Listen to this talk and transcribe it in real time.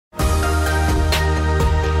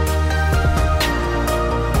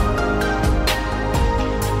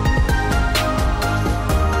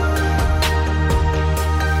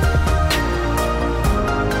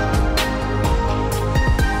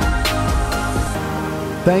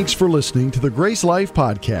Thanks for listening to the GraceLife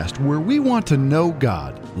podcast, where we want to know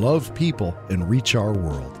God, love people, and reach our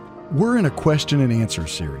world. We're in a question and answer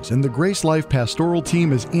series, and the GraceLife pastoral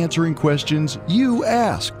team is answering questions you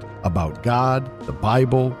asked about God, the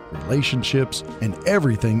Bible, relationships, and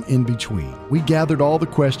everything in between. We gathered all the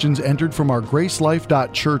questions entered from our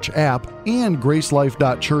GraceLife.Church app and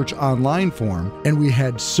GraceLife.Church online form, and we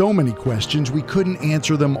had so many questions we couldn't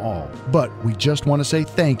answer them all. But we just want to say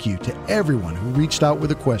thank you to everyone who reached out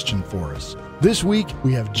with a question for us. This week,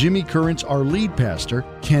 we have Jimmy Currence, our lead pastor,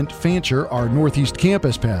 Kent Fancher, our Northeast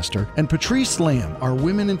Campus pastor, and Patrice Lamb, our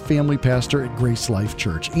women and family pastor at GraceLife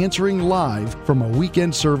Church, answering live from a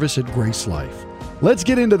weekend service at GraceLife. Let's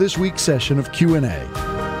get into this week's session of Q&A.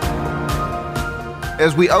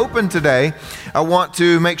 As we open today, I want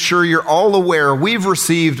to make sure you're all aware we've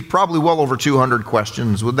received probably well over 200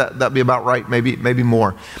 questions. Would that be about right? Maybe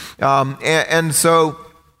more. And so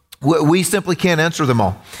we simply can't answer them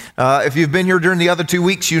all. If you've been here during the other 2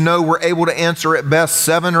 weeks, you know we're able to answer at best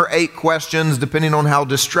 7 or 8 questions, depending on how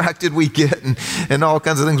distracted we get and all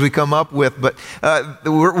kinds of things we come up with. But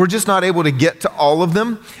we're just not able to get to all of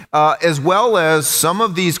them, as well as some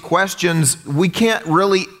of these questions we can't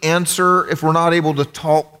really answer if we're not able to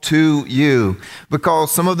talk to you,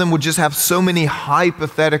 because some of them would just have so many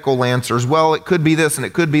hypothetical answers. Well, it could be this, and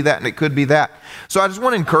it could be that, and it could be that. So I just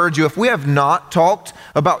want to encourage you, if we have not talked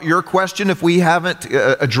about your question, if we haven't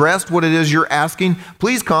addressed what it is you're asking,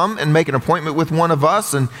 please come and make an appointment with one of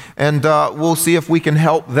us, and we'll see if we can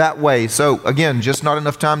help that way. So again, just not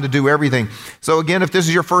enough time to do everything. So again, if this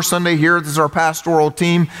is your first Sunday here, this is our pastoral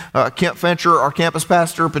team. Kent Fancher, our campus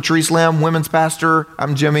pastor, Patrice Lamb, women's pastor.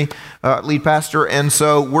 I'm Jimmy, lead pastor. And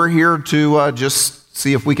so we're here to just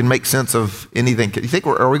see if we can make sense of anything. You think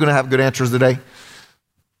are we going to have good answers today?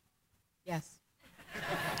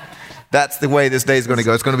 That's the way this day is going to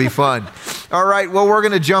go. It's going to be fun. All right, well, we're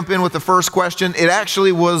going to jump in with the first question. It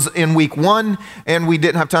actually was in week 1, and we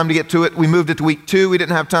didn't have time to get to it. We moved it to week 2. We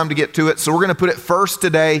didn't have time to get to it. So we're going to put it first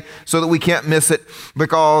today so that we can't miss it,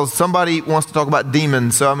 because somebody wants to talk about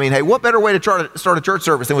demons. So, I mean, hey, what better way to try to start a church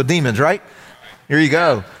service than with demons, right? Here you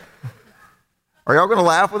go. Are y'all going to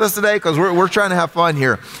laugh with us today? Because we're trying to have fun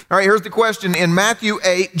here. All right, here's the question. In Matthew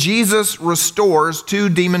 8, Jesus restores 2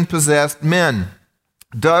 demon-possessed men.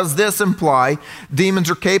 Does this imply demons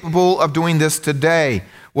are capable of doing this today?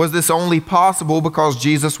 Was this only possible because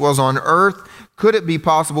Jesus was on earth? Could it be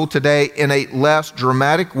possible today in a less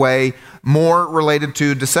dramatic way, more related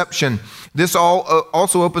to deception? This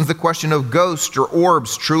also opens the question of ghosts or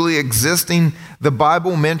orbs truly existing. The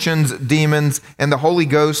Bible mentions demons and the Holy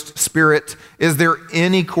Ghost Spirit. Is there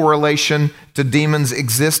any correlation to demons'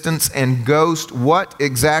 existence and ghosts? What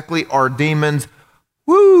exactly are demons?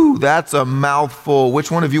 Woo, that's a mouthful. Which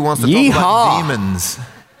one of you wants to talk about demons?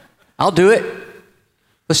 I'll do it.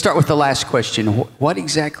 Let's start with the last question. What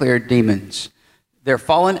exactly are demons? They're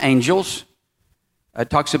fallen angels. It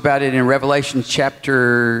talks about it in Revelation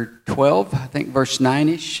chapter 12, I think verse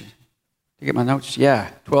 9-ish. Did I get my notes? Yeah,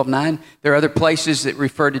 12:9. There are other places that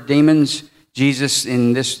refer to demons. Jesus,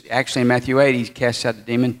 in Matthew 8, he casts out a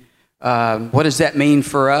demon. What does that mean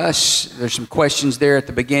for us? There's some questions there at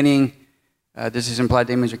the beginning. Does this imply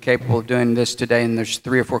demons are capable of doing this today? And there's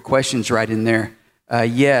 3 or 4 questions right in there.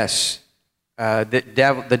 Yes,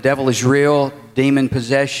 the devil is real. Demon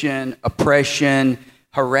possession, oppression,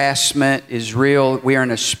 harassment is real. We are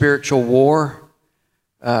in a spiritual war.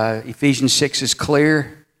 Ephesians 6 is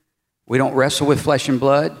clear. We don't wrestle with flesh and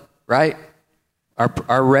blood, right?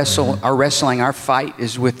 Our wrestling, our fight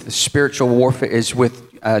is with the spiritual warfare, is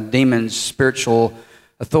with demons, spiritual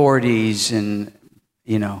authorities, and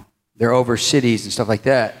they're over cities and stuff like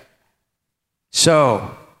that.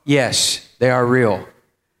 So, yes, they are real.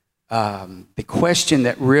 The question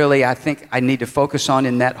that really I think I need to focus on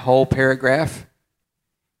in that whole paragraph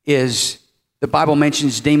is the Bible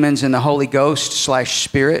mentions demons and the Holy Ghost /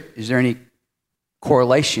 Spirit. Is there any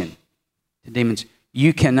correlation to demons?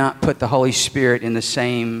 You cannot put the Holy Spirit in the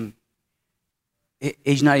same,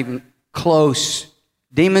 he's not even close.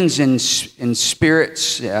 Demons and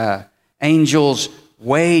spirits, angels,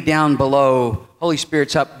 way down below. Holy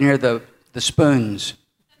Spirit's up near the spoons,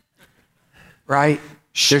 right?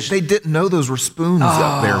 They didn't know those were spoons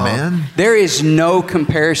up there, man. There is no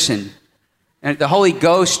comparison. And the Holy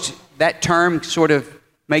Ghost, that term sort of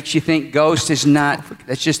makes you think ghost is not,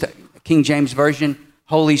 that's just a King James Version.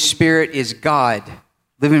 Holy Spirit is God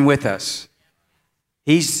living with us.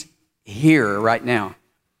 He's here right now.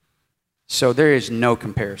 So there is no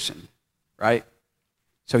comparison, right?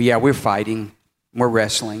 So yeah, we're fighting. We're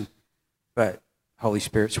wrestling, but Holy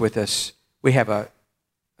Spirit's with us. We have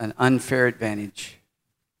an unfair advantage.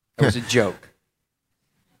 That was a joke.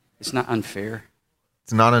 It's not unfair.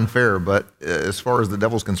 It's not unfair, but as far as the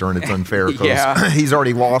devil's concerned, it's unfair because Yeah. he's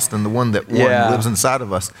already lost and the one that won Yeah. lives inside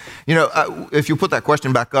of us. You know, if you put that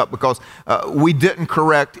question back up, because we didn't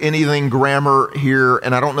correct anything grammar here,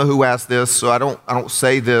 and I don't know who asked this, so I don't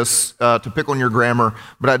say this to pick on your grammar,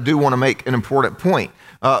 but I do want to make an important point.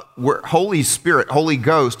 Where Holy Spirit, Holy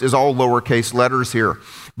Ghost is all lowercase letters here.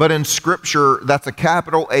 But in Scripture, that's a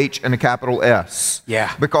capital H and a capital S.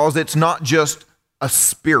 Yeah. Because it's not just a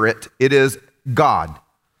spirit, it is God.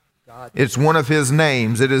 It's one of his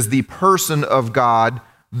names. It is the person of God,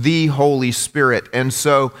 the Holy Spirit. And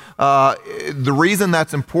so the reason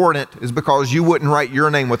that's important is because you wouldn't write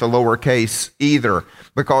your name with a lowercase either,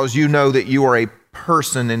 because you know that you are a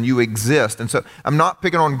person and you exist. And so I'm not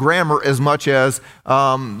picking on grammar as much as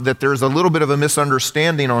that there's a little bit of a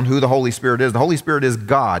misunderstanding on who the Holy Spirit is. The Holy Spirit is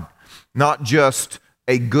God, not just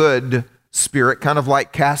a good spirit, kind of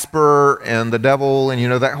like Casper and the devil and, you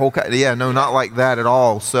know, that whole no, not like that at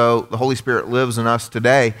all. So the Holy Spirit lives in us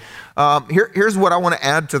today. Here's what I want to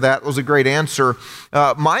add to that. It was a great answer.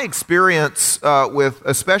 My experience with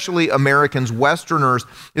especially Americans, Westerners,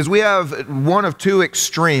 is we have one of two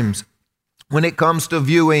extremes when it comes to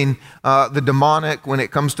viewing the demonic, when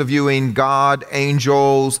it comes to viewing God,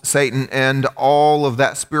 angels, Satan, and all of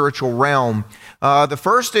that spiritual realm. The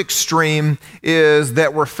first extreme is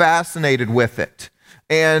that we're fascinated with it,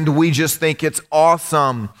 and we just think it's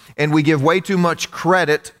awesome, and we give way too much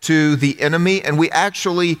credit to the enemy, and we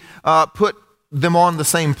actually put them on the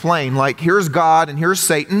same plane. Like, here's God, and here's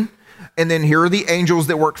Satan, and then here are the angels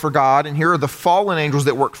that work for God, and here are the fallen angels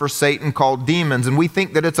that work for Satan called demons, and we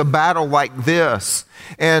think that it's a battle like this,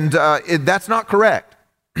 and that's not correct.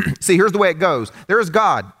 See, here's the way it goes. There's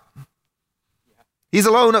God. He's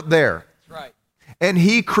alone up there. That's right. And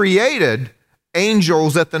he created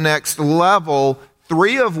angels at the next level,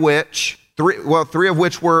 three of which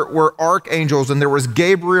were archangels, and there was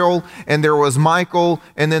Gabriel, and there was Michael,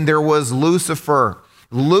 and then there was Lucifer.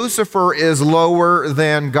 Lucifer is lower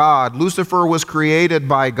than God. Lucifer was created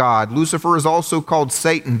by God. Lucifer is also called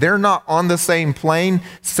Satan. They're not on the same plane.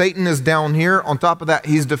 Satan is down here. On top of that,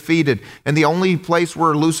 he's defeated. And the only place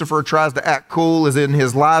where Lucifer tries to act cool is in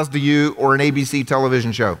his Lies to You or an ABC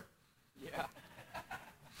television show.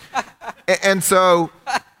 And so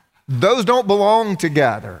those don't belong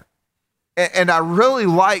together. And I really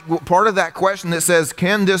like part of that question that says,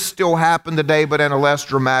 can this still happen today, but in a less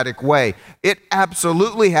dramatic way? It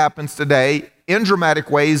absolutely happens today in dramatic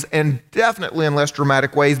ways and definitely in less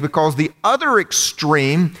dramatic ways, because the other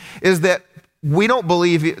extreme is that we don't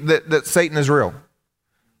believe that Satan is real.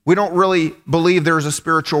 We don't really believe there's a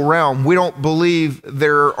spiritual realm. We don't believe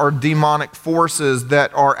there are demonic forces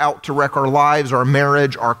that are out to wreck our lives, our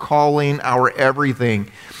marriage, our calling, our everything.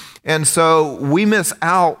 And so we miss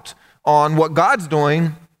out on what God's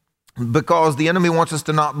doing because the enemy wants us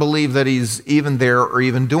to not believe that he's even there or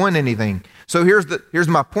even doing anything. So here's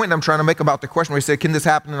my point I'm trying to make about the question where he said, can this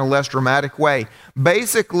happen in a less dramatic way?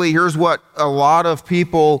 Basically, here's what a lot of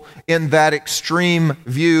people in that extreme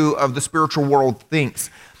view of the spiritual world thinks.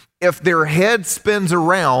 If their head spins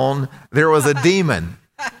around, there was a demon.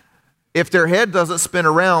 If their head doesn't spin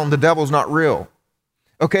around, the devil's not real.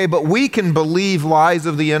 Okay, but we can believe lies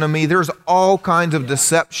of the enemy. There's all kinds of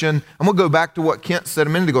deception. I'm going to go back to what Kent said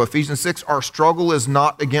a minute ago, Ephesians 6. Our struggle is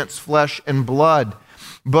not against flesh and blood,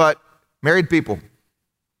 but married people.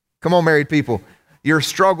 Come on, married people. Your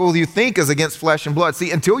struggle, you think, is against flesh and blood.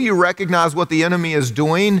 See, until you recognize what the enemy is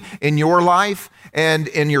doing in your life and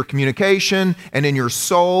in your communication and in your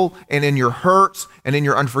soul and in your hurts and in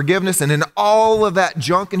your unforgiveness and in all of that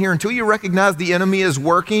junk in here, until you recognize the enemy is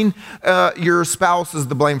working, your spouse is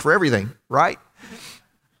to blame for everything, right?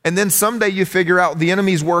 And then someday you figure out the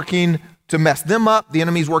enemy's working to mess them up, the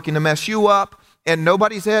enemy's working to mess you up, and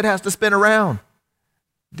nobody's head has to spin around.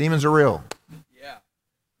 Demons are real. Yeah.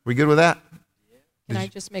 We good with that? Can I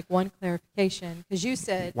just make one clarification? Because you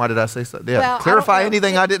said... Why did I say so? Yeah. Well, clarify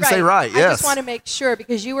anything I didn't say right. Yes. I just want to make sure,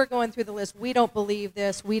 because you were going through the list. We don't believe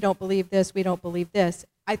this. We don't believe this. We don't believe this.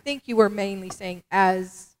 I think you were mainly saying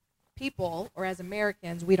as people or as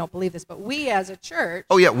Americans, we don't believe this. But we as a church...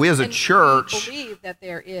 Oh, yeah. We as a church... We believe that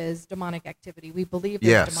there is demonic activity. We believe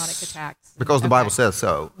there's demonic attacks. Because the Bible says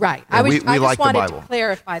so. Right. And I we like wanted the Bible. to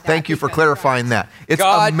clarify that. Thank you for clarifying that. It's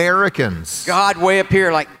God, Americans. God way up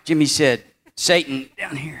here, like Jimmy said. Satan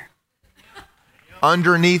down here.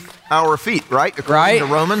 Underneath our feet, right? According to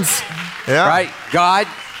Romans. Yeah. Right. God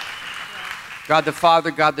the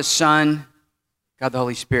Father, God the Son, God the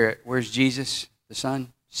Holy Spirit. Where's Jesus, the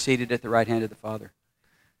Son? Seated at the right hand of the Father.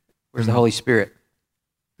 Where's the Holy Spirit?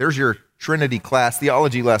 There's your Trinity class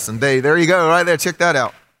theology lesson. There you go, right there. Check that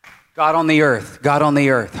out. God on the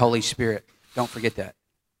earth, Holy Spirit. Don't forget that.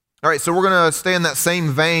 All right, so we're going to stay in that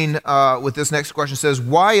same vein with this next question. It says,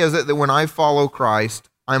 why is it that when I follow Christ,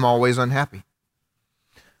 I'm always unhappy?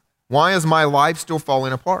 Why is my life still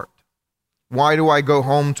falling apart? Why do I go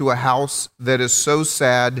home to a house that is so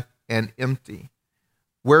sad and empty?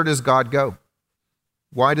 Where does God go?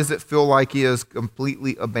 Why does it feel like he has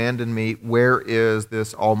completely abandoned me? Where is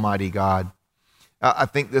this almighty God? I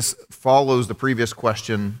think this follows the previous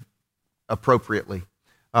question appropriately.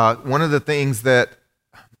 One of the things that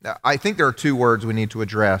I think there are two words we need to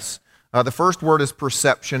address. The first word is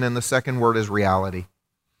perception, and the second word is reality.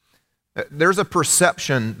 There's a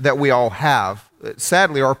perception that we all have.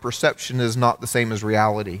 Sadly, our perception is not the same as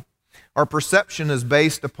reality. Our perception is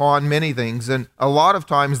based upon many things, and a lot of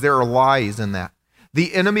times there are lies in that.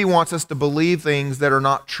 The enemy wants us to believe things that are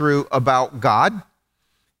not true about God.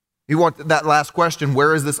 You want that last question,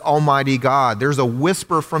 where is this almighty God? There's a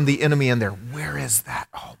whisper from the enemy in there. Where is that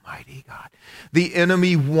almighty God? The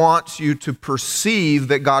enemy wants you to perceive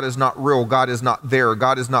that God is not real. God is not there.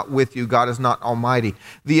 God is not with you. God is not almighty.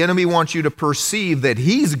 The enemy wants you to perceive that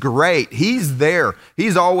he's great. He's there.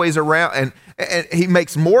 He's always around. And he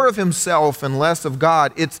makes more of himself and less of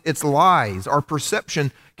God. It's lies. Our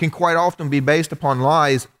perception can quite often be based upon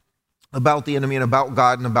lies about the enemy and about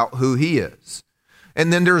God and about who he is.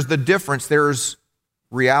 And then there's the difference. There's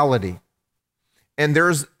reality. And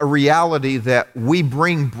there's a reality that we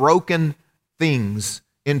bring broken things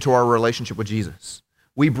into our relationship with Jesus.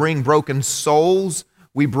 We bring broken souls.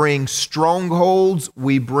 We bring strongholds.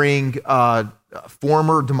 We bring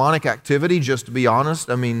former demonic activity, just to be honest.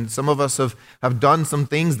 I mean, some of us have done some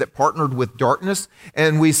things that partnered with darkness,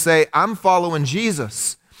 and we say, I'm following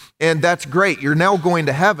Jesus. And that's great. You're now going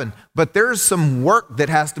to heaven. But there's some work that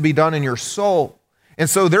has to be done in your soul. And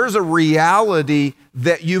so there's a reality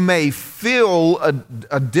that you may feel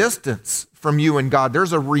a distance from you and God.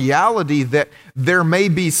 There's a reality that there may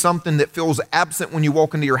be something that feels absent when you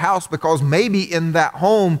walk into your house because maybe in that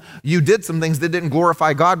home you did some things that didn't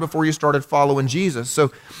glorify God before you started following Jesus.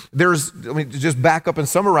 So let me just back up and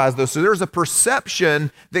summarize those. So there's a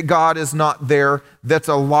perception that God is not there that's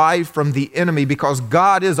a lie from the enemy because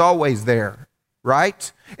God is always there,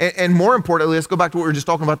 right? And more importantly, let's go back to what we were just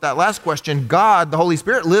talking about, that last question. God, the Holy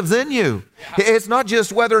Spirit, lives in you. Yeah. It's not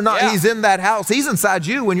just whether or not he's in that house. He's inside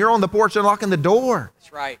you when you're on the porch unlocking the door.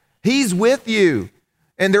 That's right. He's with you.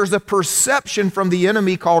 And there's a perception from the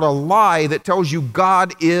enemy called a lie that tells you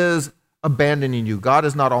God is abandoning you. God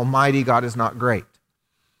is not almighty. God is not great.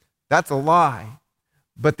 That's a lie.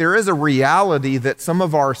 But there is a reality that some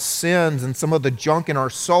of our sins and some of the junk in our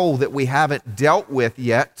soul that we haven't dealt with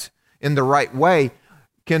yet in the right way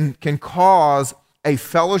can cause a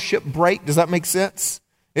fellowship break. Does that make sense?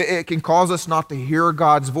 It can cause us not to hear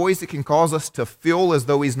God's voice. It can cause us to feel as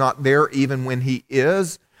though he's not there even when he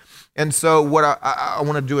is. And so what I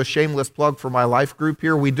want to do a shameless plug for my life group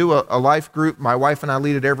here. We do a life group. My wife and I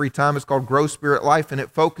lead it every time. It's called Grow Spirit Life, and it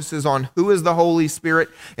focuses on who is the Holy Spirit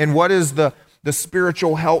and what is the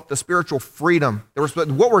spiritual health, the spiritual freedom.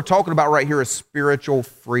 What we're talking about right here is spiritual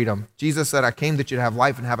freedom. Jesus said, I came that you'd have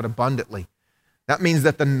life and have it abundantly. That means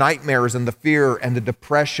that the nightmares and the fear and the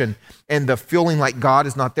depression and the feeling like God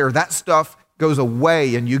is not there, that stuff goes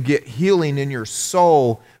away and you get healing in your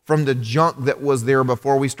soul from the junk that was there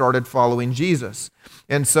before we started following Jesus.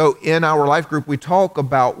 And so in our life group, we talk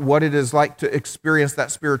about what it is like to experience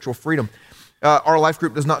that spiritual freedom. Our life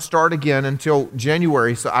group does not start again until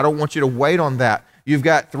January, so I don't want you to wait on that. You've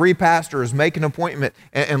got 3 pastors. Make an appointment,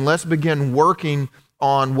 and let's begin working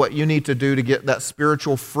on what you need to do to get that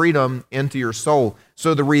spiritual freedom into your soul.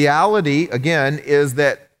 So the reality, again, is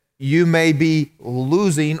that you may be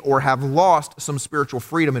losing or have lost some spiritual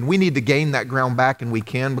freedom, and we need to gain that ground back, and we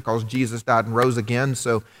can because Jesus died and rose again,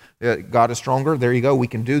 so God is stronger. There you go. We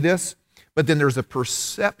can do this. But then there's a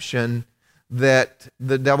perception that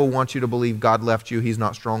the devil wants you to believe God left you, he's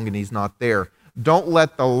not strong, and he's not there. Don't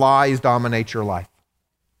let the lies dominate your life.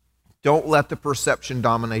 Don't let the perception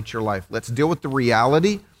dominate your life. Let's deal with the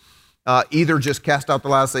reality. Either just cast out the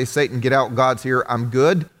lies, say, Satan, get out, God's here, I'm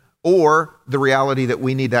good, or the reality that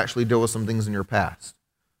we need to actually deal with some things in your past. Is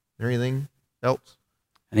there anything else?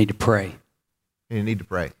 I need to pray. You need to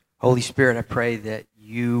pray. Holy Spirit, I pray that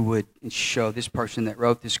you would show this person that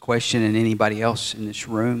wrote this question and anybody else in this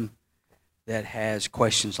room that has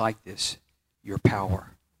questions like this, your power.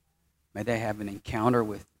 May they have an encounter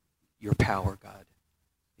with your power, God,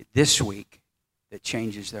 this week that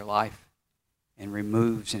changes their life and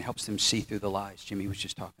removes and helps them see through the lies Jimmy was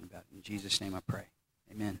just talking about. In Jesus' name I pray.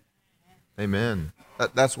 Amen. Amen.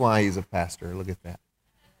 That's why he's a pastor. Look at that.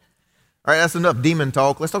 All right, that's enough demon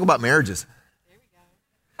talk. Let's talk about marriages. There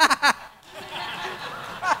we go.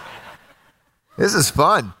 This is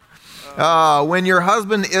fun. When your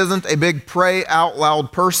husband isn't a big pray out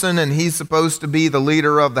loud person and he's supposed to be the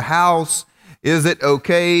leader of the house, is it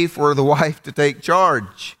okay for the wife to take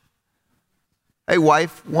charge? Hey,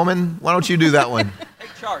 wife, woman, why don't you do that one?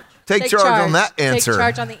 Take charge. Take charge on that answer. Take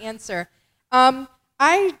charge on the answer.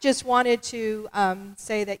 I just wanted to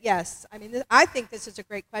say that, yes, I mean, I think this is a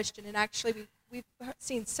great question. And actually, we've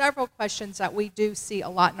seen several questions that we do see a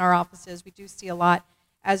lot in our offices. We do see a lot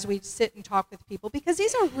as we sit and talk with people, because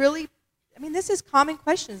these are really, I mean, this is common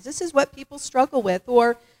questions. This is what people struggle with,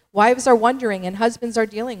 or wives are wondering and husbands are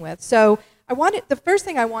dealing with. So the first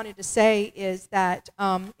thing I wanted to say is that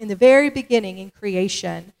in the very beginning in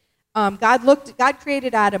creation, God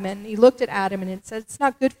created Adam, and he looked at Adam and it said, it's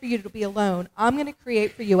not good for you to be alone. I'm going to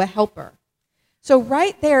create for you a helper. So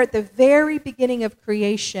right there at the very beginning of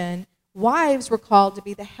creation, wives were called to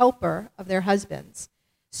be the helper of their husbands.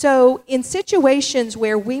 So in situations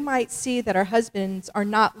where we might see that our husbands are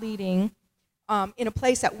not leading in a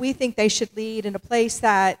place that we think they should lead, in a place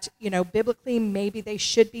that, biblically maybe they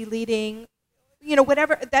should be leading,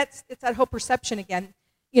 whatever, it's that whole perception again.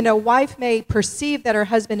 Wife may perceive that her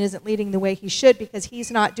husband isn't leading the way he should because he's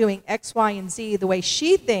not doing X, Y, and Z the way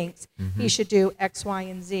she thinks he should do X, Y,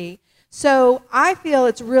 and Z. So I feel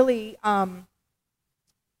it's really,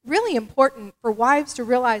 really important for wives to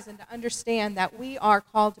realize and to understand that we are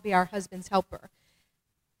called to be our husband's helper.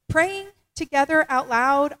 Praying together out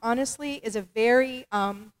loud, honestly, is a very,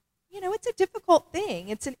 it's a difficult thing.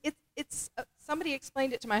 It's somebody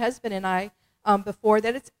explained it to my husband and I before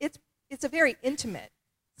that it's a very intimate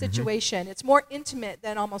situation. It's more intimate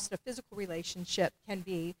than almost a physical relationship can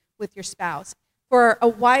be with your spouse. For a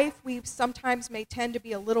wife, we sometimes may tend to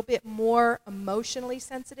be a little bit more emotionally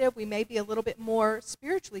sensitive. We may be a little bit more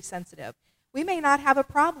spiritually sensitive. We may not have a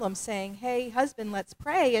problem saying, hey, husband, let's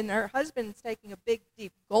pray, and our husband's taking a big,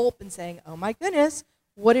 deep gulp and saying, oh my goodness,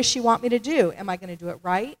 what does she want me to do? Am I going to do it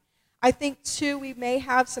right? I think, too, we may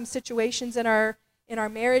have some situations in our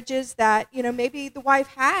marriages that, maybe the wife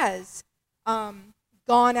has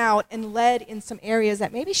gone out and led in some areas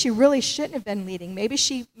that maybe she really shouldn't have been leading. Maybe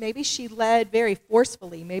she led very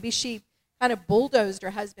forcefully. Maybe she kind of bulldozed her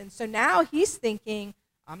husband. So now he's thinking,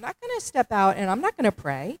 I'm not going to step out and I'm not going to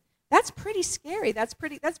pray. That's pretty scary. That's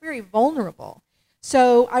very vulnerable.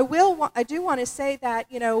 So I do want to say that,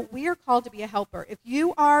 we are called to be a helper. If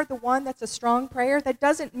you are the one that's a strong prayer, that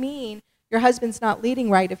doesn't mean your husband's not leading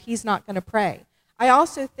right if he's not going to pray. I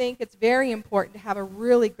also think it's very important to have a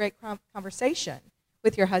really great conversation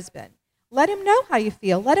with your husband. Let him know how you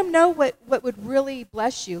feel. Let him know what would really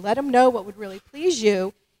bless you. Let him know what would really please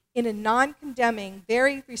you in a non-condemning,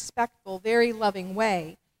 very respectful, very loving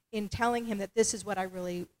way, in telling him that this is what I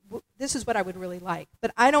would really like.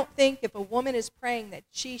 But I don't think if a woman is praying that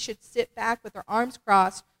she should sit back with her arms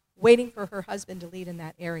crossed waiting for her husband to lead in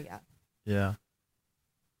that area. Yeah.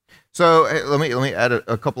 So hey, let me add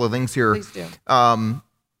a couple of things here. Please do.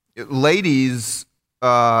 Ladies,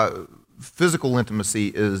 physical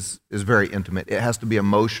intimacy is very intimate. It has to be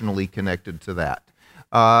emotionally connected to that.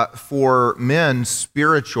 For men,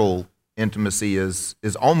 spiritual intimacy is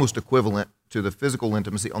almost equivalent to the physical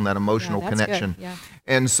intimacy on that emotional connection. Good. Yeah.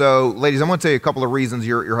 And so, ladies, I'm going to tell you a couple of reasons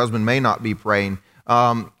your husband may not be praying.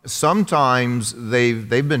 Sometimes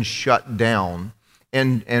they've been shut down.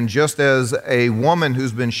 And just as a woman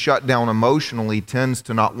who's been shut down emotionally tends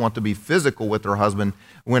to not want to be physical with her husband,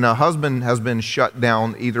 when a husband has been shut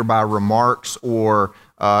down either by remarks or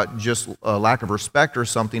just a lack of respect or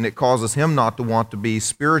something, it causes him not to want to be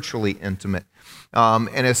spiritually intimate.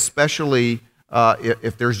 And especially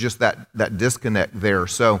if there's just that disconnect there.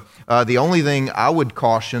 So the only thing I would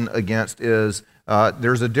caution against is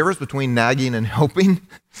there's a difference between nagging and helping.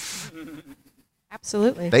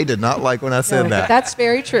 Absolutely. They did not like when I said that. That's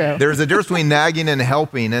very true. There's a difference between nagging and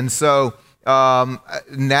helping. And so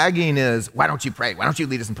nagging is, why don't you pray? Why don't you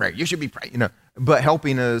lead us in prayer? You should be praying. But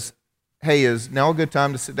helping is, hey, is now a good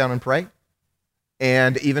time to sit down and pray?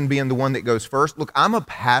 And even being the one that goes first. Look, I'm a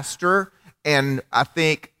pastor, and I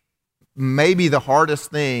think maybe the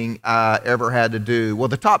hardest thing I ever had to do, well,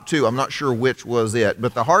 the top two, I'm not sure which was it,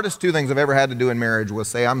 but the hardest two things I've ever had to do in marriage was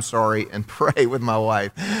say, I'm sorry, and pray with my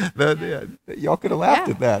wife. Y'all could have laughed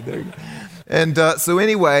at that. And so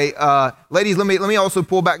anyway, ladies, let me also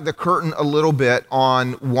pull back the curtain a little bit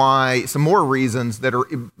on why, some more reasons that are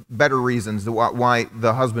better reasons why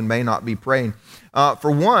the husband may not be praying.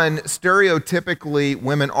 For one, stereotypically,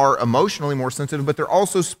 women are emotionally more sensitive, but they're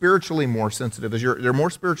also spiritually more sensitive. They're more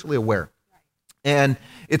spiritually aware. And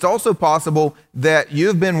it's also possible that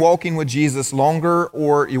you've been walking with Jesus longer,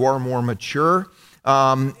 or you are more mature,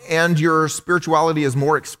 and your spirituality is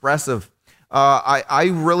more expressive.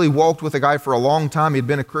 I really walked with a guy for a long time. He'd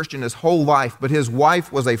been a Christian his whole life, but his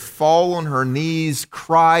wife was a fall on her knees,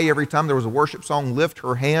 cry every time there was a worship song, lift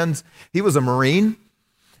her hands. He was a Marine,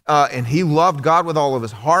 and he loved God with all of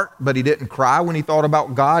his heart, but he didn't cry when he thought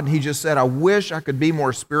about God. He just said, I wish I could be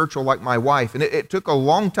more spiritual like my wife. And it took a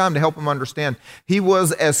long time to help him understand. He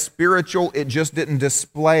was as spiritual, it just didn't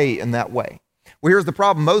display in that way. Well, here's the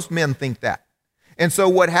problem. Most men think that. And so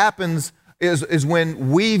what happens is when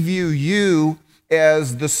we view you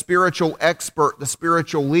as the spiritual expert, the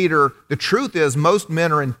spiritual leader, the truth is most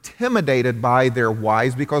men are intimidated by their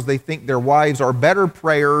wives because they think their wives are better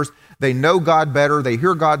prayers, they know God better, they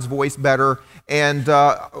hear God's voice better, and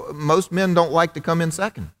most men don't like to come in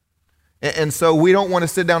second. And so we don't want to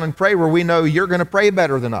sit down and pray where we know you're going to pray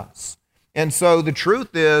better than us. And so the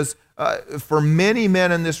truth is, for many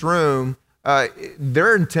men in this room,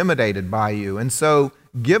 they're intimidated by you. And so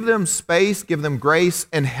give them space, give them grace,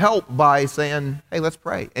 and help by saying, hey, let's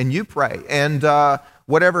pray. And you pray. And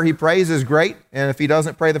whatever he prays is great. And if he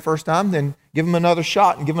doesn't pray the first time, then give him another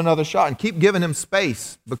shot and give him another shot. And keep giving him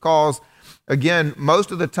space because, again,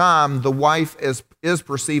 most of the time, the wife is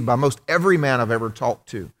perceived by most every man I've ever talked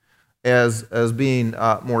to as being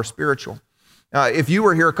more spiritual. If you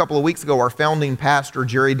were here a couple of weeks ago, our founding pastor,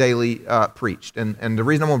 Jerry Daly, preached. And the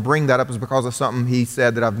reason I'm going to bring that up is because of something he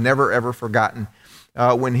said that I've never, ever forgotten.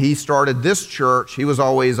 When he started this church, he was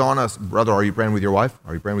always on us, brother, are you praying with your wife?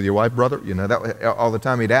 Are you praying with your wife, brother? You know, that all the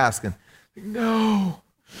time he'd ask. And no.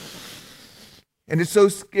 And it's so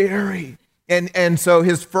scary. And so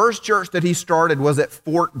his first church that he started was at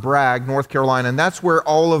Fort Bragg, North Carolina, and that's where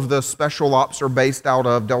all of the special ops are based out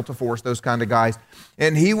of, Delta Force, those kind of guys.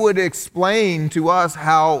 And he would explain to us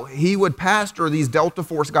how he would pastor these Delta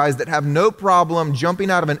Force guys that have no problem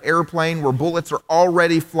jumping out of an airplane where bullets are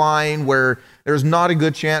already flying, where there's not a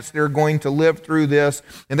good chance they're going to live through this,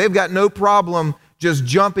 and they've got no problem just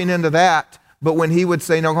jumping into that. But when he would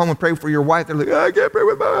say, no, go home and pray for your wife, they're like, I can't pray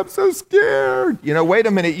with my wife, I'm so scared. You know, wait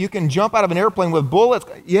a minute, you can jump out of an airplane with bullets.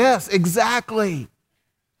 Yes, exactly.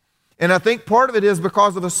 And I think part of it is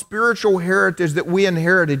because of a spiritual heritage that we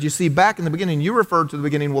inherited. You see, back in the beginning, you referred to the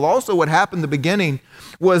beginning. Well, also what happened in the beginning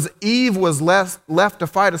was Eve was left to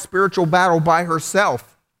fight a spiritual battle by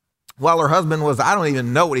herself, while her husband was, I don't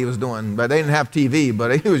even know what he was doing, but they didn't have TV,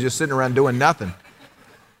 but he was just sitting around doing nothing.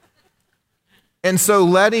 And so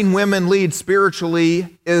letting women lead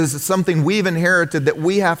spiritually is something we've inherited that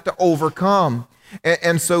we have to overcome.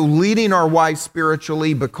 And so leading our wives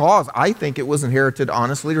spiritually, because I think it was inherited,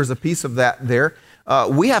 honestly, there's a piece of that there,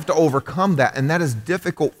 we have to overcome that, and that is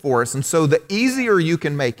difficult for us. And so the easier you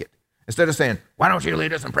can make it, instead of saying, why don't you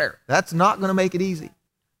lead us in prayer? That's not going to make it easy,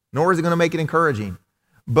 nor is it going to make it encouraging.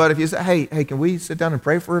 But if you say, hey, can we sit down and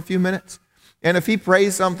pray for a few minutes? And if he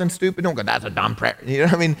prays something stupid, don't go, that's a dumb prayer. You know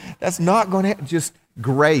what I mean? That's not going to happen. Just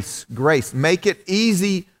grace. Make it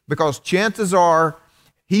easy, because chances are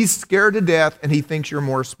he's scared to death and he thinks you're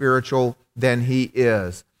more spiritual than he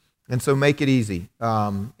is. And so make it easy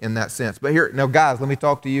in that sense. But here, now guys, let me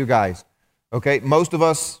talk to you guys. Okay, most of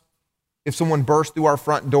us, if someone burst through our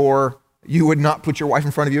front door, you would not put your wife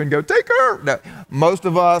in front of you and go, take her. No. Most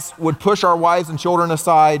of us would push our wives and children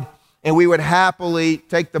aside, and we would happily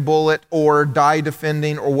take the bullet or die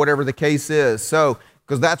defending or whatever the case is. So,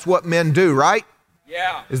 because that's what men do, right?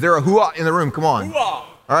 Yeah. Is there a hoo-ah in the room? Come on. Hoo-ah.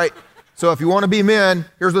 All right. So if you want to be men,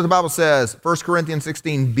 here's what the Bible says. 1 Corinthians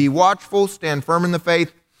 16, be watchful, stand firm in the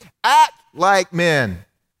faith, act like men.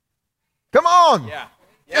 Come on. Yeah.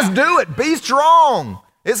 Just do it. Be strong.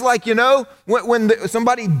 It's like, you know, when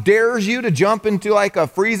somebody dares you to jump into like a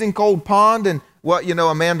freezing cold pond, and well, you know,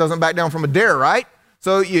 a man doesn't back down from a dare, right?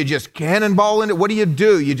 So you just cannonball in it. What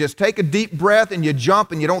do? You just take a deep breath and you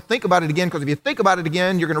jump, and you don't think about it again, because if you think about it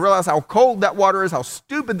again, you're going to realize how cold that water is, how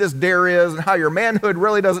stupid this dare is, and how your manhood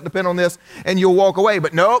really doesn't depend on this, and you'll walk away.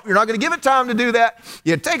 But nope, you're not going to give it time to do that.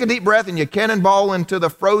 You take a deep breath and you cannonball into the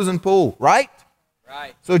frozen pool, right?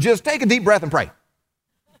 Right. So just take a deep breath and pray.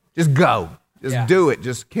 Just go. Just do it.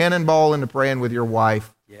 Just cannonball into praying with your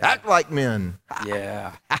wife. Yeah. Act like men.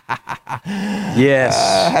 Yeah. Yes.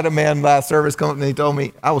 I had a man last service come up and he told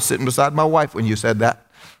me, I was sitting beside my wife when you said that.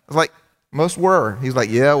 I was like, most were. He's like,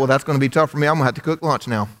 yeah, well, that's going to be tough for me. I'm going to have to cook lunch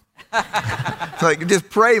now. It's like, just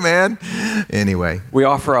pray, man. Anyway. We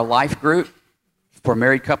offer a life group for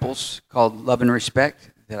married couples called Love and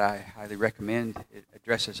Respect that I highly recommend. It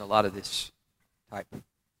addresses a lot of this type of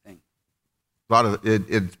thing.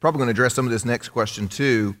 It's probably going to address some of this next question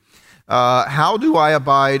too. How do I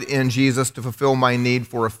abide in Jesus to fulfill my need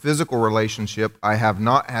for a physical relationship? I have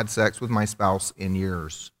not had sex with my spouse in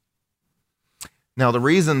years. Now, the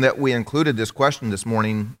reason that we included this question this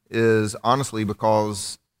morning is honestly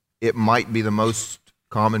because it might be the most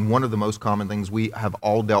common, one of the most common things we have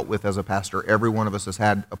all dealt with as a pastor. Every one of us has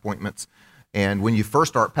had appointments. And when you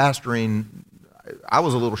first start pastoring, I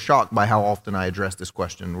was a little shocked by how often I addressed this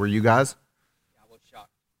question. Were you guys? I was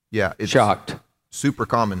shocked. Yeah, it's Shocked. super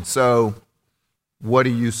common. So what do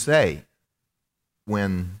you say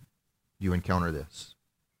when you encounter this?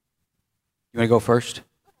 You want to go first?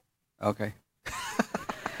 Okay.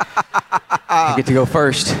 I get to go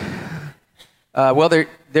first. Well,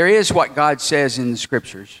 there is what God says in the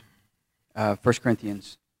Scriptures. 1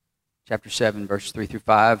 Corinthians chapter 7, verse 3 through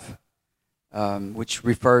 5, which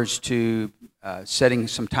refers to setting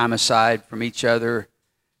some time aside from each other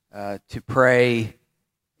to pray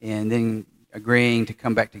and then agreeing to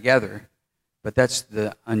come back together. But that's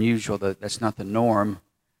the unusual, that's not the norm.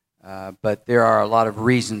 But there are a lot of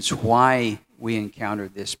reasons why we encounter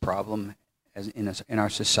this problem as in our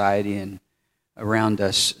society and around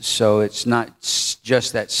us. So it's not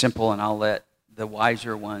just that simple, and I'll let the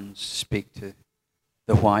wiser ones speak to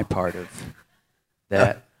the why part of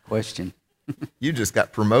that question. You just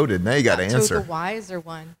got promoted. Now you got to answer. To the wiser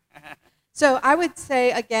one. So I would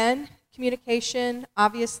say, again, communication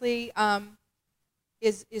obviously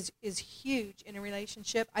is huge in a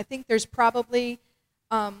relationship. I think there's probably,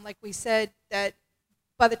 like we said, that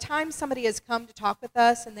by the time somebody has come to talk with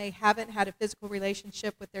us and they haven't had a physical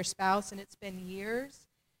relationship with their spouse and it's been years,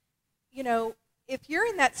 if you're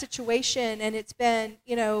in that situation and it's been,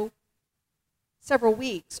 several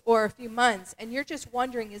weeks or a few months and you're just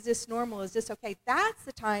wondering, is this normal, is this okay, that's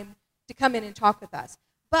the time to come in and talk with us.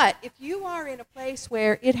 But if you are in a place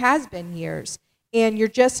where it has been years and you're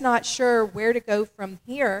just not sure where to go from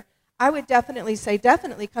here, I would definitely say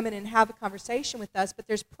come in and have a conversation with us, but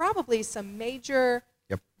there's probably some major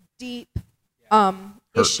deep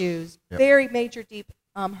issues, very major deep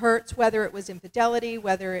hurts, whether it was infidelity,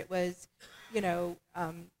 whether it was,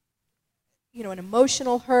 an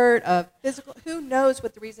emotional hurt, a physical, who knows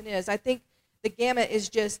what the reason is. I think the gamut is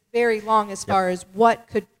just very long as far as what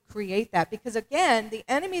could create that. Because again, the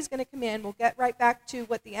enemy's going to come in. We'll get right back to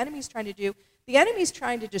what the enemy's trying to do. The enemy's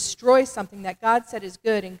trying to destroy something that God said is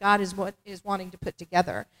good and God is what is wanting to put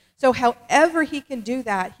together. So however he can do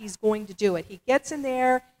that, he's going to do it. He gets in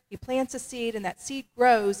there, he plants a seed, and that seed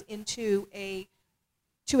grows into a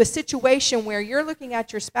situation where you're looking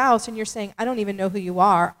at your spouse and you're saying, I don't even know who you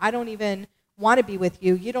are. I don't even want to be with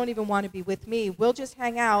you. You don't even want to be with me. We'll just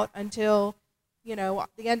hang out until, the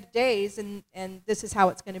end of days, and this is how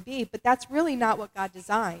it's going to be. But that's really not what God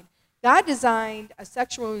designed. God designed a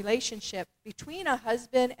sexual relationship between a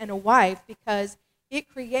husband and a wife because it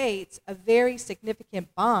creates a very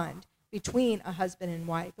significant bond between a husband and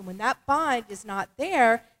wife. And when that bond is not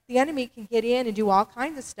there, the enemy can get in and do all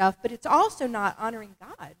kinds of stuff, but it's also not honoring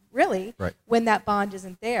God, really, when that bond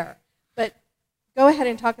isn't there. But go ahead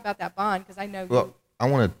and talk about that bond, because I know you... I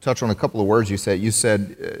want to touch on a couple of words you said. You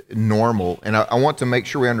said normal, and I want to make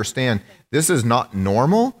sure we understand this is not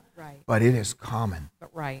normal, but it is common.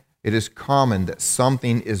 It is common that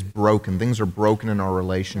something is broken. Things are broken in our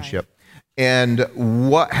relationship. And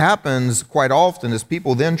what happens quite often is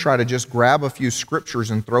people then try to just grab a few scriptures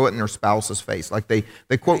and throw it in their spouse's face. Like they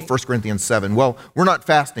quote 1 Corinthians 7. Well, we're not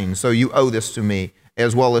fasting, so you owe this to me.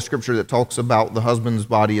 As well as scripture that talks about the husband's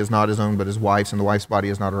body is not his own but his wife's, and the wife's body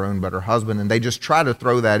is not her own but her husband. And they just try to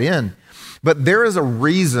throw that in. But there is a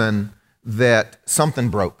reason that something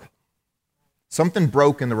broke. Something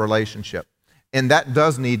broke in the relationship. And that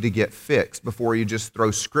does need to get fixed before you just throw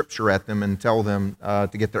scripture at them and tell them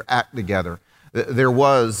to get their act together. There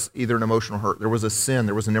was either an emotional hurt, there was a sin,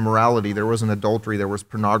 there was an immorality, there was an adultery, there was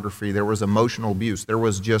pornography, there was emotional abuse, there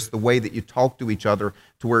was just the way that you talk to each other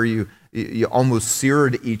to where you almost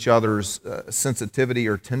seared each other's sensitivity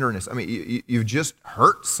or tenderness. I mean, you've just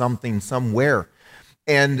hurt something somewhere.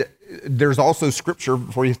 And there's also scripture,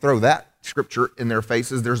 before you throw that scripture in their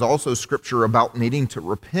faces, there's also scripture about needing to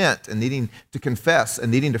repent and needing to confess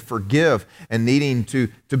and needing to forgive and needing to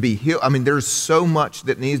be healed. I mean, there's so much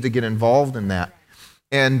that needs to get involved in that.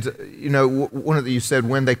 And, one of you said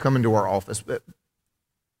when they come into our office, but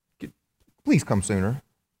please come sooner.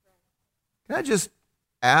 Can I just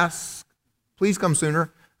ask, please come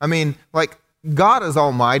sooner? I mean, God is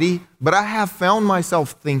almighty, but I have found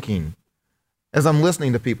myself thinking, as I'm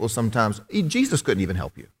listening to people sometimes, Jesus couldn't even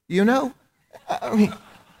help you. I mean,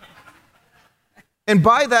 and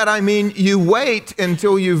by that I mean you wait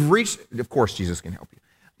until you've reached, of course Jesus can help you,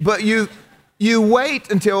 but you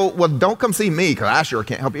wait until, well, don't come see me because I sure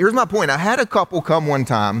can't help you. Here's my point. I had a couple come one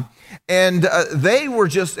time, and they were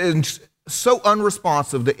just so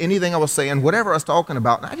unresponsive to anything I was saying, whatever I was talking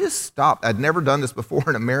about. And I just stopped. I'd never done this before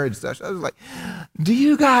in a marriage session. I was like, do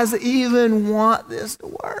you guys even want this to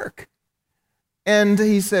work? And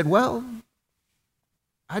he said, well,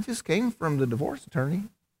 I just came from the divorce attorney.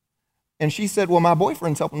 And she said, well, my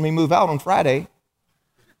boyfriend's helping me move out on Friday.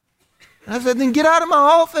 And I said, then get out of my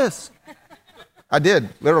office. I did,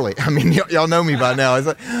 literally. I mean, y'all know me by now. I was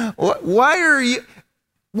like,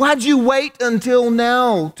 why'd you wait until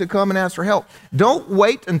now to come and ask for help? Don't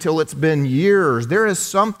wait until it's been years. There is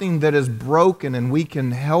something that is broken and we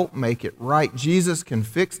can help make it right. Jesus can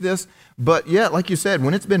fix this. But yeah, like you said,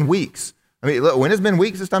 when it's been weeks, when it's been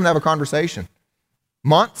weeks, it's time to have a conversation.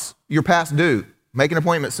 Months, you're past due. Make an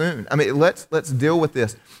appointment soon. Let's deal with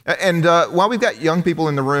this. And while we've got young people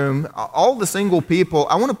in the room, all the single people,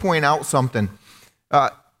 I want to point out something.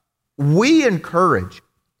 We encourage,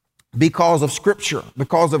 because of Scripture,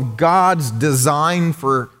 because of God's design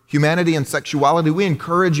for humanity and sexuality, we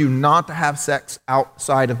encourage you not to have sex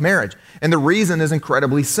outside of marriage. And the reason is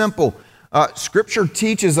incredibly simple. Scripture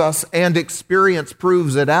teaches us, and experience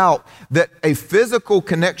proves it out, that a physical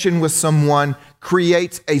connection with someone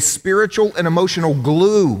creates a spiritual and emotional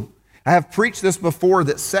glue. I have preached this before,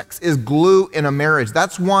 that sex is glue in a marriage.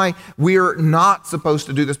 That's why we're not supposed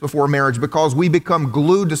to do this before marriage, because we become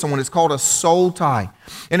glued to someone. It's called a soul tie.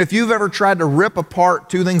 And if you've ever tried to rip apart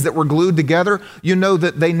two things that were glued together, you know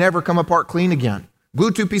that they never come apart clean again. Glue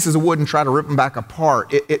two pieces of wood and try to rip them back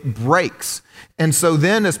apart. It breaks. And so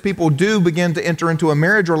then as people do begin to enter into a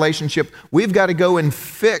marriage relationship, we've got to go and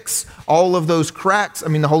fix all of those cracks.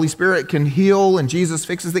 The Holy Spirit can heal and Jesus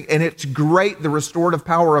fixes things. And it's great, the restorative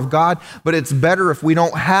power of God, but it's better if we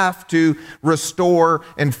don't have to restore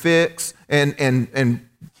and fix and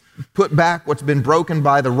put back what's been broken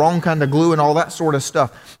by the wrong kind of glue and all that sort of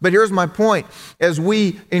stuff. But here's my point. As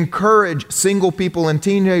we encourage single people and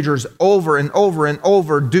teenagers over and over and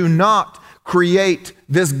over, do not create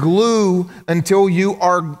this glue until you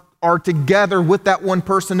are together with that one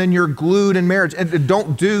person and you're glued in marriage. And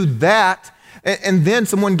don't do that. And then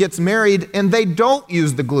someone gets married and they don't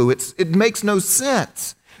use the glue. It makes no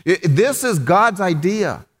sense. This is God's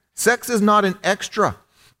idea. Sex is not an extra.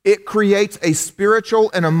 It creates a spiritual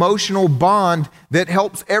and emotional bond that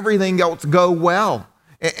helps everything else go well.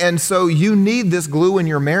 And so you need this glue in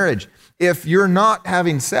your marriage. If you're not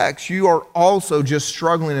having sex, you are also just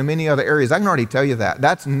struggling in many other areas. I can already tell you that.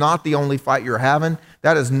 That's not the only fight you're having.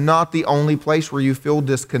 That is not the only place where you feel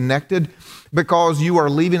disconnected, because you are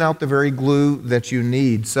leaving out the very glue that you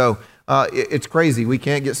need. So it's crazy. We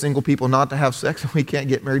can't get single people not to have sex, and we can't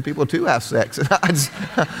get married people to have sex.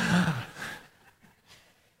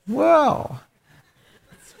 Well,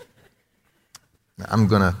 I'm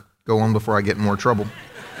going to go on before I get in more trouble.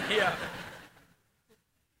 Yeah.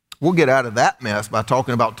 We'll get out of that mess by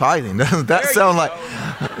talking about tithing. Doesn't that sound like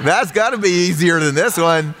that's got to be easier than this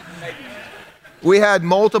one? We had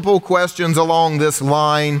multiple questions along this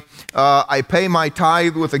line. I pay my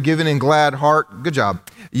tithe with a giving and glad heart. Good job.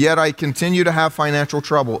 Yet I continue to have financial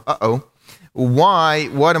trouble. Uh-oh. Why?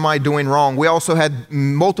 What am I doing wrong? We also had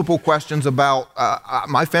multiple questions about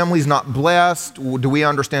my family's not blessed. Do we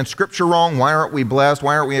understand Scripture wrong? Why aren't we blessed?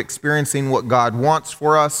 Why aren't we experiencing what God wants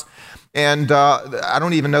for us? And I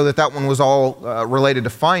don't even know that one was all related to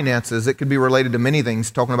finances. It could be related to many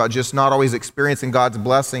things, talking about just not always experiencing God's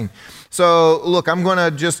blessing. So look, I'm going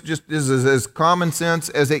to just this is as common sense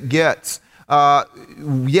as it gets.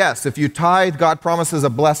 Yes, if you tithe, God promises a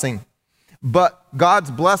blessing. But God's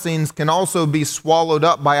blessings can also be swallowed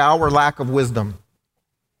up by our lack of wisdom.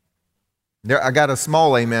 There, I got a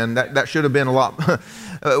small amen. That should have been a lot.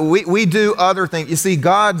 We do other things. You see,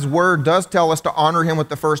 God's word does tell us to honor him with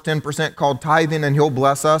the first 10% called tithing, and he'll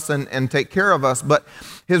bless us and take care of us. But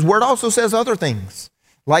his word also says other things,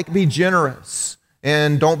 like be generous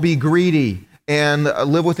and don't be greedy and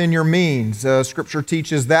live within your means. Scripture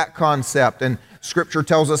teaches that concept, and Scripture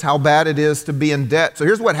tells us how bad it is to be in debt. So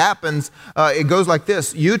here's what happens. It goes like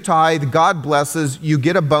this. You tithe, God blesses, you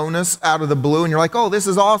get a bonus out of the blue, and you're like, oh, this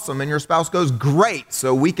is awesome. And your spouse goes, great,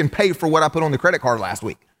 so we can pay for what I put on the credit card last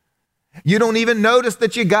week. You don't even notice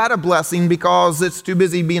that you got a blessing because it's too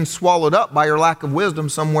busy being swallowed up by your lack of wisdom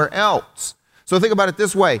somewhere else. So think about it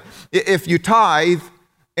this way. If you tithe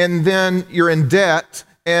and then you're in debt,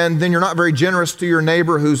 and then you're not very generous to your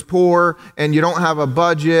neighbor who's poor, and you don't have a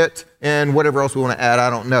budget, and whatever else we want to add,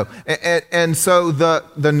 I don't know. And so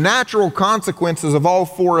the natural consequences of all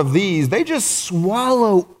four of these, they just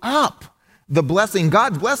swallow up the blessing.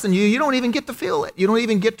 God's blessing you. You don't even get to feel it. You don't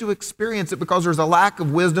even get to experience it because there's a lack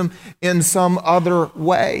of wisdom in some other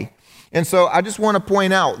way. And so I just want to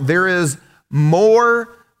point out, there is more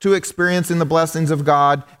to experiencing the blessings of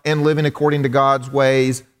God and living according to God's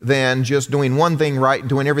ways than just doing one thing right and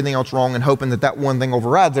doing everything else wrong and hoping that that one thing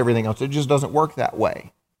overrides everything else. It just doesn't work that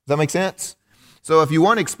way. Does that make sense? So if you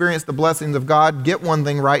want to experience the blessings of God, get one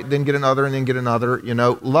thing right, then get another, and then get another.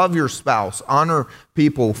 Love your spouse, honor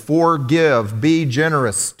people, forgive, be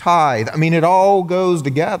generous, tithe. I mean, it all goes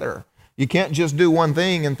together. You can't just do one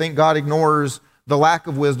thing and think God ignores the lack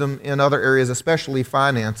of wisdom in other areas, especially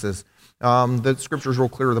finances. The scripture's real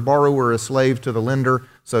clear. The borrower is slave to the lender,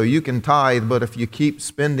 so you can tithe, but if you keep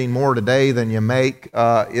spending more today than you make,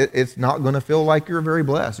 it's not going to feel like you're very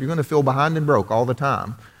blessed. You're going to feel behind and broke all the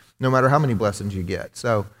time, no matter how many blessings you get.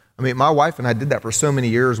 So, my wife and I did that for so many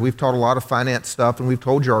years. We've taught a lot of finance stuff, and we've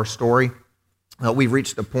told you our story. We've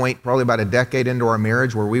reached a point probably about a decade into our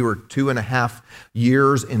marriage where we were 2.5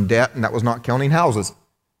 years in debt, and that was not counting houses.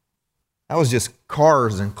 That was just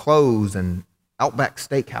cars and clothes and Outback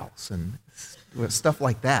Steakhouse and stuff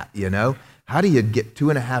like that, How do you get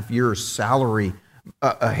 2.5 years salary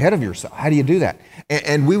ahead of yourself? How do you do that?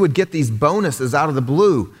 And we would get these bonuses out of the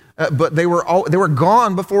blue, but they were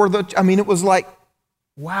gone before it was like,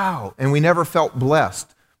 wow. And we never felt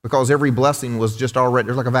blessed because every blessing was just already,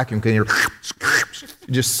 there's like a vacuum cleaner,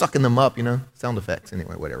 just sucking them up, sound effects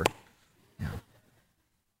anyway, whatever. Yeah.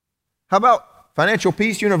 How about Financial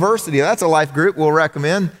Peace University? That's a life group we'll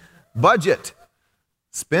recommend. Budget.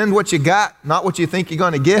 Spend what you got, not what you think you're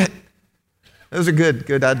going to get. Those are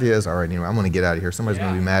good ideas. All right, anyway, I'm going to get out of here. Somebody's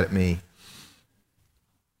going to be mad at me.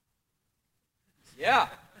 Yeah.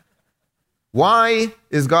 Why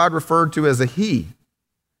is God referred to as a he?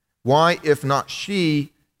 Why, if not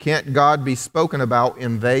she, can't God be spoken about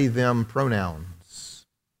in they, them pronouns?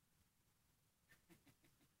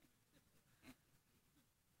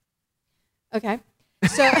 Okay.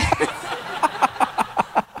 So,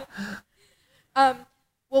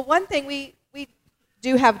 well, one thing we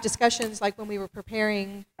do have discussions like when we were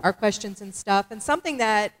preparing our questions and stuff, and something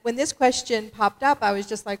that when this question popped up, I was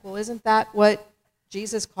just like, well, isn't that what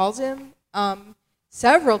Jesus calls him?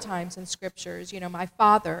 Several times in scriptures, my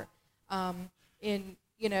Father, in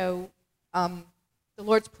the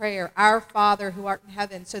Lord's Prayer, our Father who art in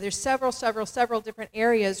heaven. So there's several different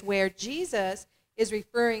areas where Jesus is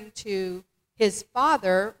referring to his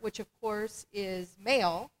Father, which of course is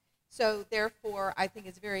male. So therefore, I think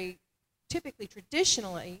it's very typically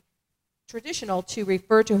traditional to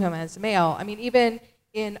refer to him as male. Even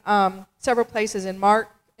in several places in Mark,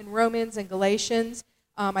 in Romans, and Galatians,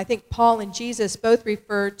 I think Paul and Jesus both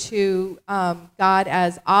refer to God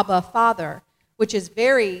as Abba, Father, which is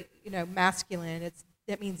very, masculine.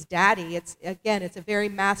 That means daddy. It's a very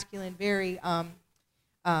masculine, very,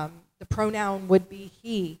 the pronoun would be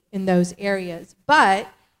he in those areas. But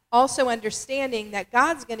also understanding that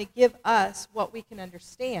God's going to give us what we can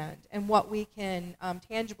understand and what we can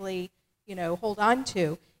tangibly, hold on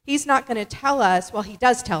to. He's not going to tell us, well, he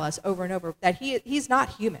does tell us over and over, that he's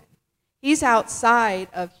not human. He's outside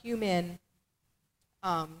of human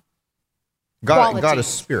qualities. God is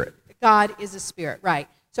spirit. God is a spirit, right.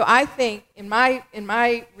 So I think in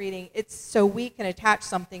my reading, it's so we can attach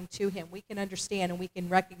something to him. We can understand and we can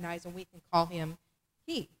recognize and we can call him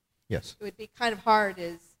he. Yes. It would be kind of hard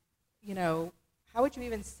as, how would you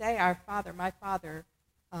even say our Father, my Father,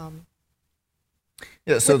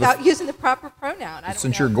 without using the proper pronoun?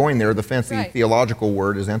 Since you're going there, the fancy theological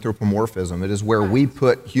word is anthropomorphism. It is where we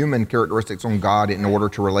put human characteristics on God in order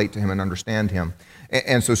to relate to him and understand him.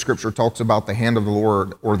 And so Scripture talks about the hand of the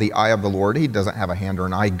Lord or the eye of the Lord. He doesn't have a hand or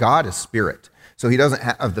an eye. God is spirit. So he doesn't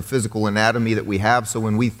have the physical anatomy that we have. So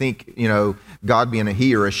when we think, God being a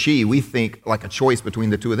he or a she, we think like a choice between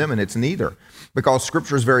the two of them, and it's neither. Because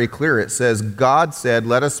Scripture is very clear. It says, God said,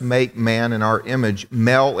 let us make man in our image,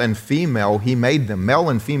 male and female, he made them. Male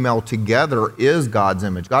and female together is God's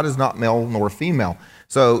image. God is not male nor female.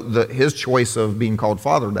 So his choice of being called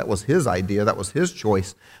Father, that was his idea, that was his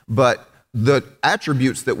choice. But the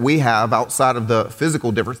attributes that we have outside of the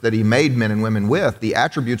physical difference that he made men and women with, the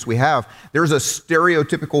attributes we have, there's a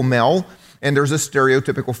stereotypical male and there's a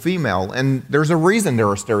stereotypical female. And there's a reason there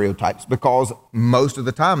are stereotypes, because most of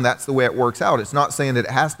the time that's the way it works out. It's not saying that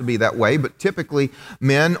it has to be that way, but typically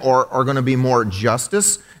men are going to be more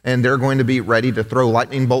justice, and they're going to be ready to throw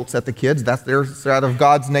lightning bolts at the kids. That's their side of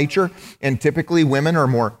God's nature. And typically women are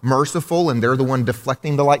more merciful, and they're the one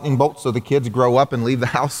deflecting the lightning bolts so the kids grow up and leave the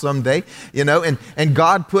house someday, and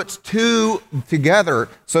God puts two together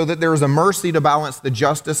so that there's a mercy to balance the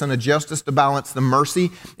justice and a justice to balance the mercy.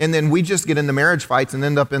 And then we just get into marriage fights and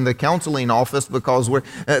end up in the counseling office because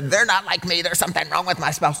they're not like me, there's something wrong with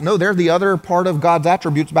my spouse. No, they're the other part of God's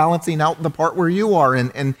attributes balancing out the part where you are.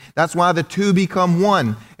 And that's why the two become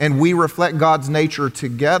one, and we reflect God's nature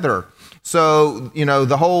together. So,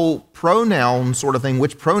 the whole pronoun sort of thing,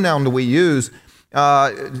 which pronoun do we use?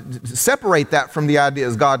 Separate that from the idea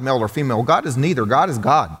is God male or female. God is neither. God is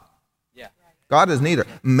God. Yeah. God is neither.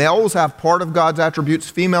 Males have part of God's attributes.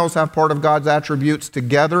 Females have part of God's attributes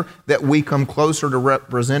together that we come closer to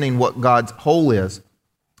representing what God's whole is.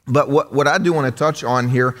 But what I do want to touch on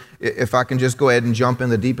here, if I can just go ahead and jump in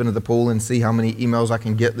the deep end of the pool and see how many emails I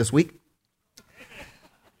can get this week.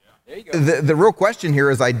 There you go. The real question here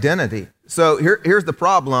is identity. So here's the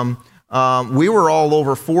problem. We were all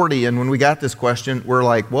over 40, and when we got this question, we're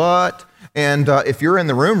like, what? And if you're in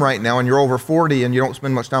the room right now and you're over 40 and you don't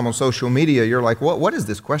spend much time on social media, you're like, what is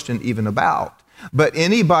this question even about? But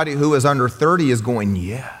anybody who is under 30 is going,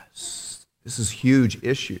 yes, this is a huge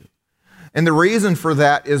issue. And the reason for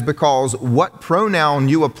that is because what pronoun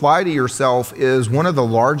you apply to yourself is one of the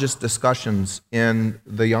largest discussions in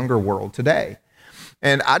the younger world today.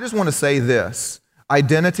 And I just want to say this,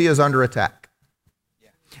 identity is under attack.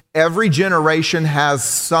 Every generation has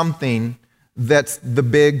something that's the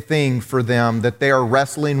big thing for them that they are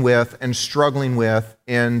wrestling with and struggling with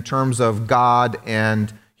in terms of God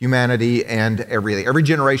and humanity and everything. Every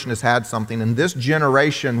generation has had something. And this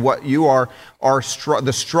generation, what you are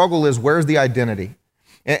the struggle is, where's the identity?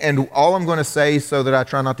 And all I'm going to say so that I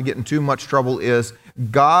try not to get in too much trouble is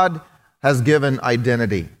God has given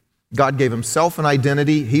identity. God gave himself an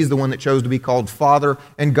identity. He's the one that chose to be called Father,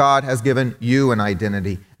 and God has given you an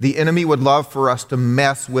identity. The enemy would love for us to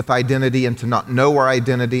mess with identity and to not know our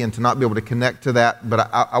identity and to not be able to connect to that, but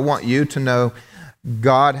I want you to know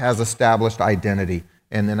God has established identity,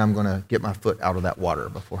 and then I'm going to get my foot out of that water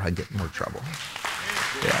before I get in more trouble.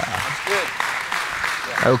 Yeah.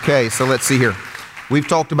 Okay, so let's see here. We've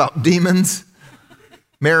talked about demons,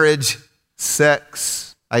 marriage,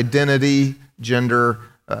 sex, identity, gender.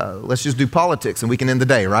 Let's just do politics and we can end the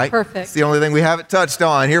day, right? Perfect. It's the only thing we haven't touched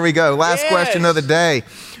on. Here we go. Last question of the day.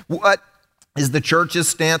 What is the church's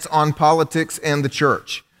stance on politics and the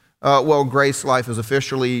church? Well, GraceLife is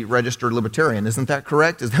officially registered libertarian. Isn't that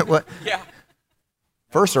correct? Is that what? Yeah.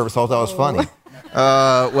 First service thought that was funny.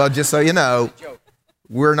 Well, just so you know,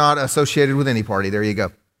 we're not associated with any party. There you go.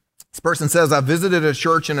 This person says, I visited a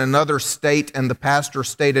church in another state and the pastor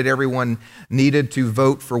stated everyone needed to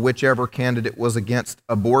vote for whichever candidate was against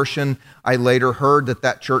abortion. I later heard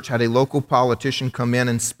that church had a local politician come in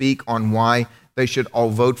and speak on why they should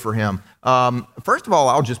all vote for him. First of all,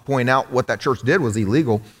 I'll just point out what that church did was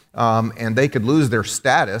illegal. And they could lose their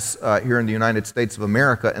status here in the United States of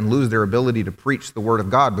America and lose their ability to preach the Word of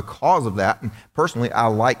God because of that. And personally, I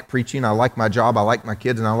like preaching, I like my job, I like my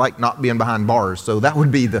kids, and I like not being behind bars. So that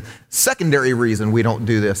would be the secondary reason we don't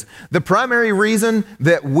do this. The primary reason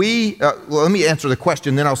that well, let me answer the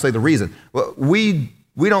question, then I'll say the reason. Well, we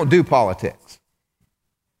don't do politics. Is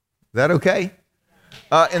that okay?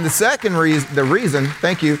 And the second reason, the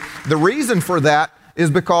reason for that is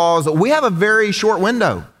because we have a very short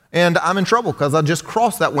window. And I'm in trouble because I just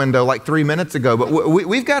crossed that window like 3 minutes ago. But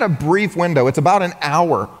we've got a brief window. It's about an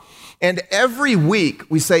hour. And every week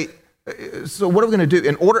we say, so what are we going to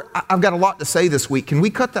do? I've got a lot to say this week. Can we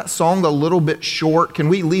cut that song a little bit short? Can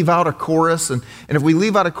we leave out a chorus? And if we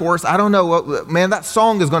leave out a chorus, I don't know. Man, that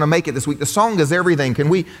song is going to make it this week. The song is everything.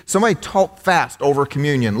 Can somebody talk fast over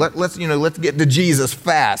communion? Let's get to Jesus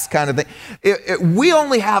fast kind of thing. We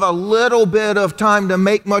only have a little bit of time to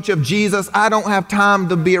make much of Jesus. I don't have time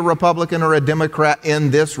to be a Republican or a Democrat in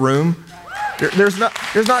this room. There's not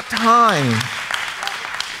time.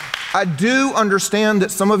 I do understand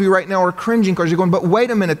that some of you right now are cringing because you're going, but wait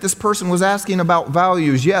a minute, this person was asking about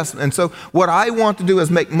values. Yes, and so what I want to do is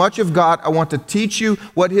make much of God. I want to teach you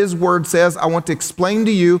what His Word says. I want to explain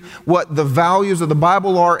to you what the values of the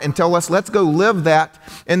Bible are and tell us, let's go live that.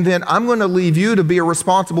 And then I'm going to leave you to be a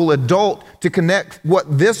responsible adult to connect what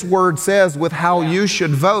this Word says with how you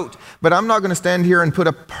should vote. But I'm not going to stand here and put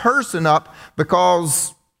a person up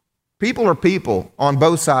because people are people on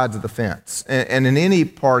both sides of the fence and in any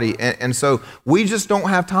party. And so we just don't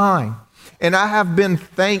have time. And I have been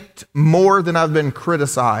thanked more than I've been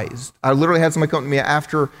criticized. I literally had somebody come to me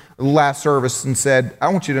after the last service and said, I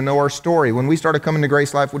want you to know our story. When we started coming to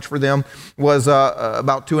GraceLife, which for them was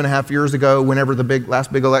about 2.5 years ago, whenever the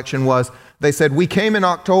last big election was, they said, we came in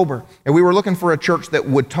October and we were looking for a church that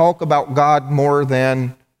would talk about God more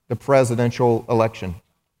than the presidential election.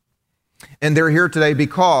 And they're here today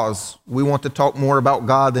because we want to talk more about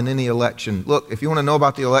God than any election. Look, if you want to know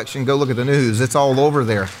about the election, go look at the news. It's all over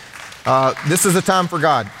there. This is a time for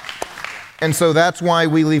God. And so that's why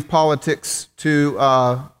we leave politics to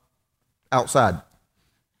outside.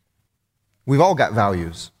 We've all got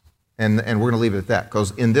values, and we're going to leave it at that,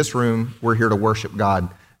 because in this room, we're here to worship God.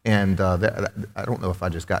 And I don't know if I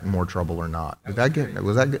just got in more trouble or not. Was that good?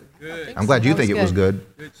 Good. I'm glad you think it was good.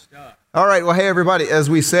 Good stuff. All right. Well, hey, everybody, as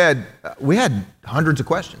we said, we had hundreds of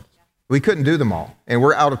questions. We couldn't do them all, and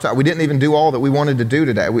we're out of time. We didn't even do all that we wanted to do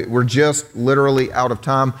today. We're just literally out of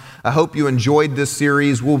time. I hope you enjoyed this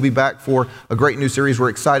series. We'll be back for a great new series we're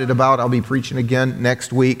excited about. I'll be preaching again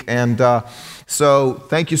next week, and so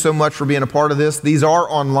thank you so much for being a part of this. These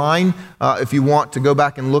are online. If you want to go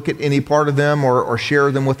back and look at any part of them or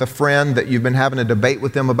share them with a friend that you've been having a debate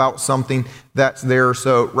with them about something, that's there.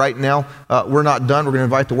 So right now, we're not done. We're going to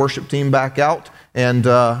invite the worship team back out, and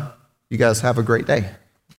you guys have a great day.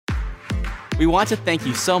 We want to thank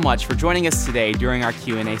you so much for joining us today during our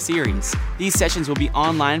Q&A series. These sessions will be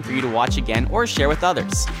online for you to watch again or share with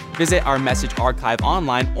others. Visit our message archive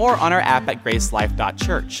online or on our app at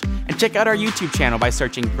GraceLife.church. And check out our YouTube channel by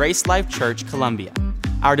searching GraceLife Church Columbia.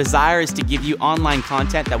 Our desire is to give you online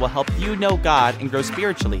content that will help you know God and grow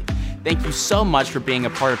spiritually. Thank you so much for being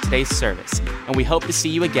a part of today's service, and we hope to see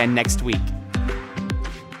you again next week.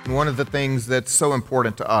 One of the things that's so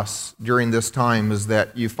important to us during this time is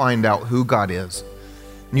that you find out who God is,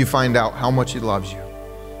 and you find out how much He loves you,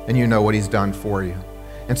 and you know what He's done for you.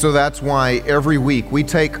 And so that's why every week we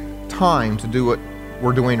take time to do what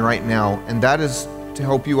we're doing right now, and that is to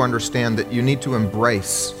help you understand that you need to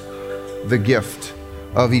embrace the gift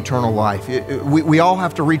of eternal life. We all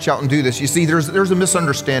have to reach out and do this. You see, there's a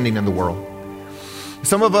misunderstanding in the world.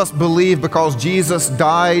 Some of us believe because Jesus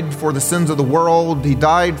died for the sins of the world, He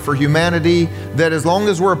died for humanity, that as long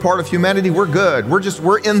as we're a part of humanity, we're good.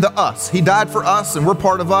 We're in the us. He died for us, and we're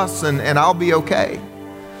part of us, and I'll be okay.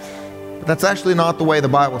 But that's actually not the way the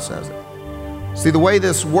Bible says it. See, the way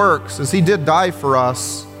this works is He did die for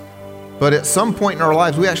us, but at some point in our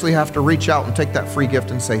lives, we actually have to reach out and take that free gift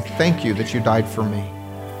and say, thank you that you died for me.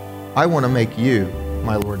 I want to make you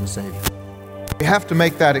my Lord and Savior. We have to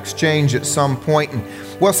make that exchange at some point. And,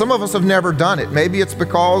 well, some of us have never done it. Maybe it's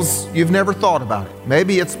because you've never thought about it.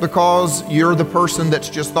 Maybe it's because you're the person that's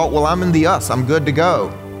just thought, well, I'm in the us. I'm good to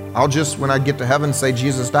go. I'll just, when I get to heaven, say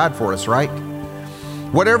Jesus died for us, right?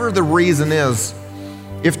 Whatever the reason is,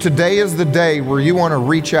 if today is the day where you want to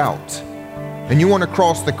reach out and you want to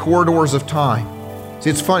cross the corridors of time. See,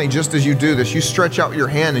 it's funny, just as you do this, you stretch out your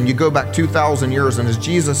hand and you go back 2,000 years, and as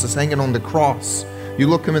Jesus is hanging on the cross, you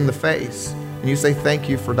look Him in the face. And you say, thank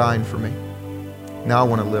you for dying for me. Now I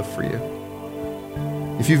want to live for you.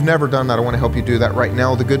 If you've never done that, I want to help you do that right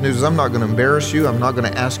now. The good news is I'm not going to embarrass you. I'm not going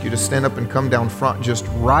to ask you to stand up and come down front. Just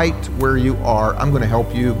right where you are, I'm going to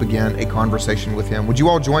help you begin a conversation with Him. Would you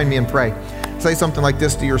all join me and pray? Say something like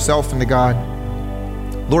this to yourself and to God.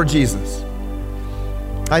 Lord Jesus,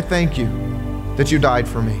 I thank you that you died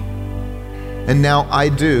for me. And now I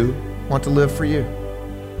do want to live for you.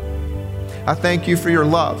 I thank you for your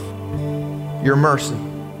love, your mercy,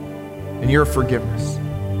 and your forgiveness.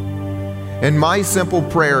 And my simple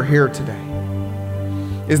prayer here today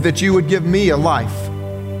is that you would give me a life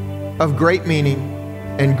of great meaning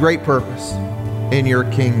and great purpose in your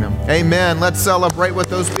kingdom. Amen. Let's celebrate with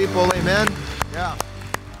those people. Amen. Yeah.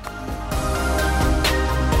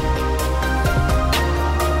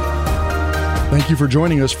 Thank you for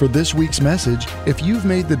joining us for this week's message. If you've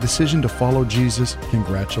made the decision to follow Jesus,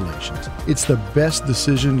 congratulations. It's the best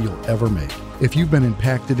decision you'll ever make. If you've been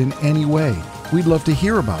impacted in any way, we'd love to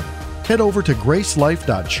hear about it. Head over to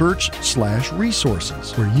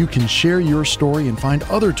GraceLife.church/resources, where you can share your story and find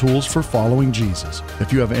other tools for following Jesus.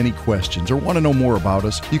 If you have any questions or want to know more about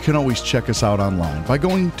us, you can always check us out online by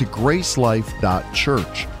going to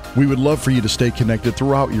GraceLife.church. We would love for you to stay connected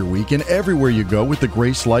throughout your week and everywhere you go with the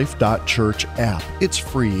GraceLife.church app. It's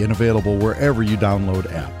free and available wherever you download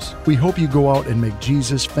apps. We hope you go out and make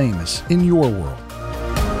Jesus famous in your world.